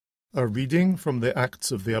A reading from the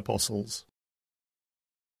Acts of the Apostles.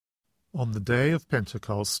 On the day of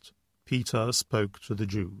Pentecost, Peter spoke to the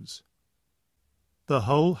Jews. The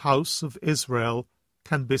whole house of Israel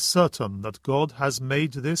can be certain that God has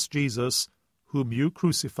made this Jesus, whom you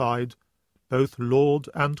crucified, both Lord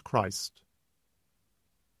and Christ.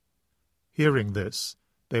 Hearing this,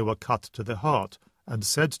 they were cut to the heart, and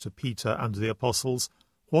said to Peter and the apostles,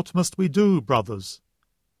 "What must we do, brothers?"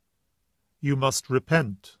 "You must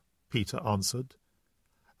repent," Peter answered,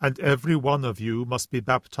 "and every one of you must be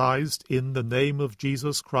baptized in the name of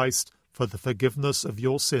Jesus Christ for the forgiveness of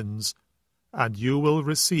your sins, and you will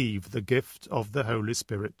receive the gift of the Holy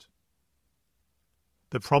Spirit.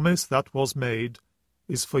 The promise that was made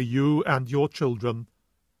is for you and your children,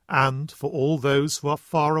 and for all those who are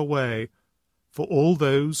far away, for all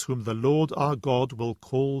those whom the Lord our God will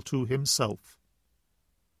call to himself."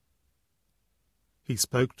 He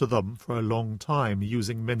spoke to them for a long time,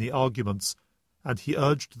 using many arguments, and he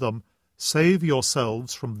urged them, "Save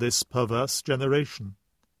yourselves from this perverse generation."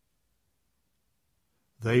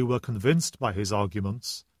 They were convinced by his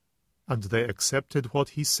arguments, and they accepted what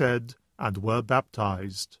he said and were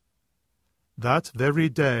baptized. That very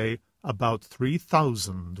day about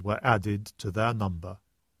 3,000 were added to their number.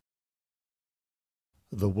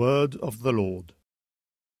 The Word of the Lord.